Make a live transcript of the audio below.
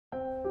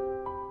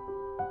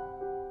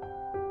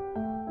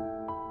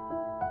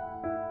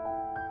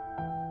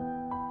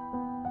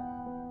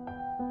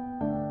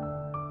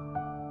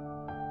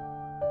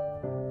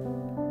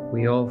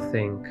We all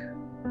think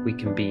we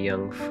can be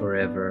young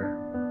forever,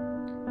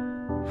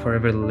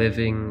 forever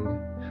living,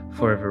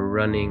 forever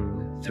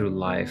running through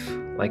life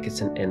like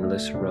it's an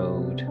endless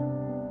road.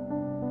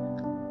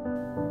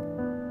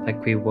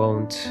 Like we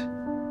won't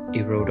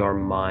erode our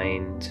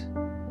mind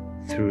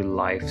through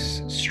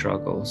life's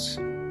struggles.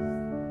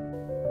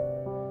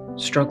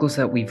 Struggles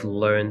that we've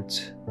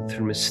learned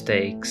through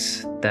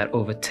mistakes that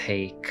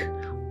overtake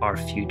our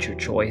future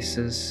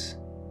choices.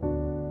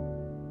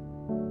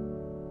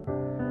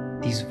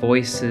 These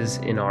voices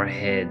in our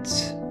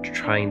heads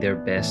trying their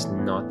best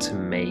not to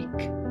make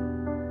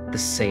the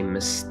same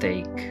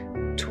mistake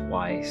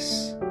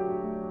twice.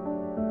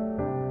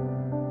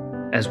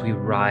 As we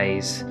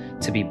rise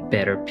to be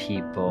better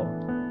people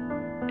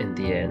in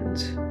the end.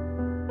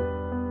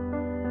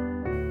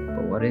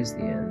 But what is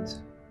the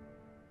end?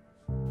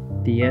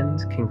 The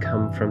end can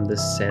come from the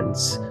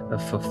sense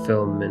of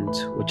fulfillment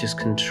which is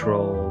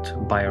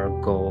controlled by our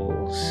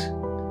goals.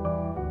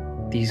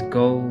 These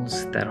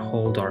goals that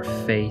hold our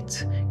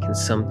fate can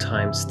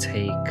sometimes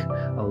take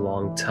a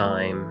long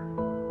time.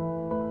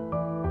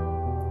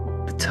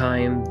 The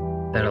time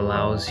that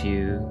allows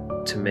you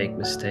to make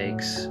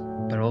mistakes,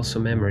 but also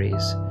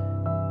memories,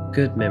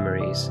 good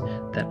memories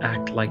that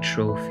act like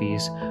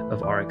trophies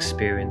of our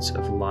experience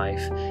of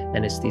life.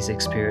 And it's these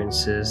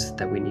experiences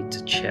that we need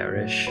to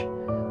cherish,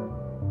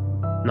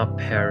 not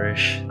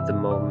perish the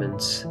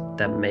moments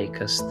that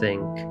make us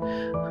think,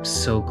 I'm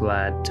so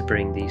glad to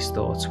bring these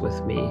thoughts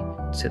with me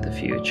to the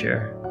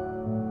future.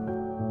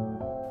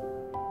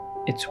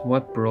 It's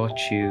what brought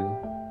you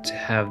to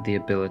have the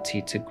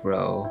ability to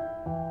grow.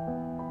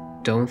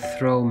 Don't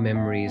throw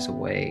memories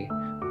away,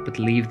 but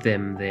leave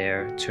them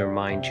there to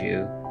remind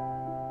you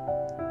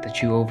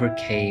that you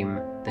overcame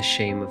the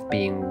shame of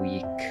being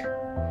weak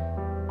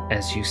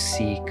as you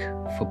seek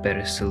for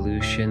better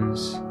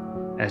solutions,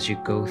 as you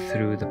go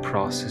through the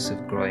process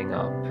of growing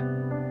up.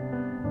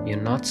 You're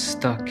not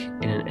stuck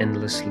in an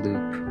endless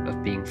loop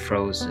of being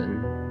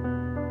frozen.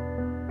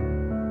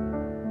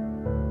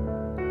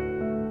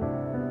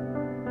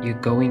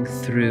 You're going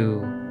through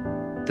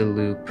the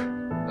loop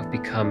of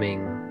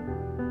becoming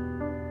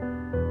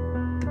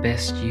the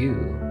best you.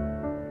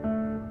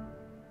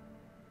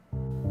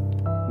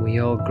 We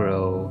all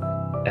grow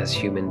as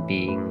human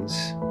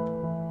beings.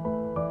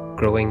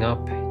 Growing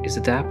up is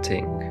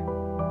adapting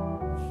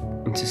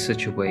into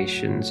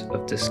situations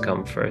of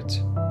discomfort,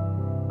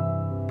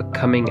 but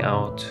coming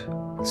out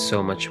with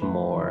so much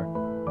more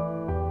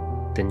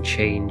than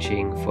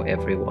changing for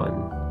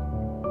everyone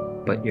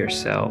but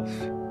yourself.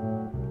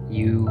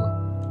 You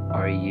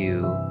are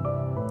you,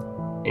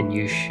 and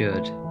you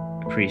should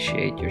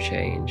appreciate your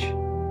change.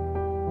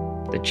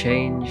 The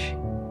change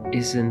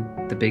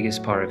isn't the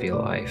biggest part of your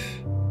life,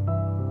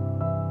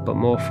 but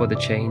more for the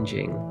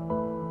changing,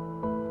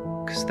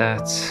 because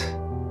that's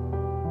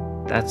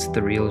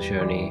the real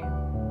journey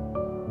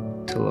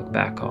to look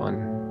back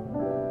on.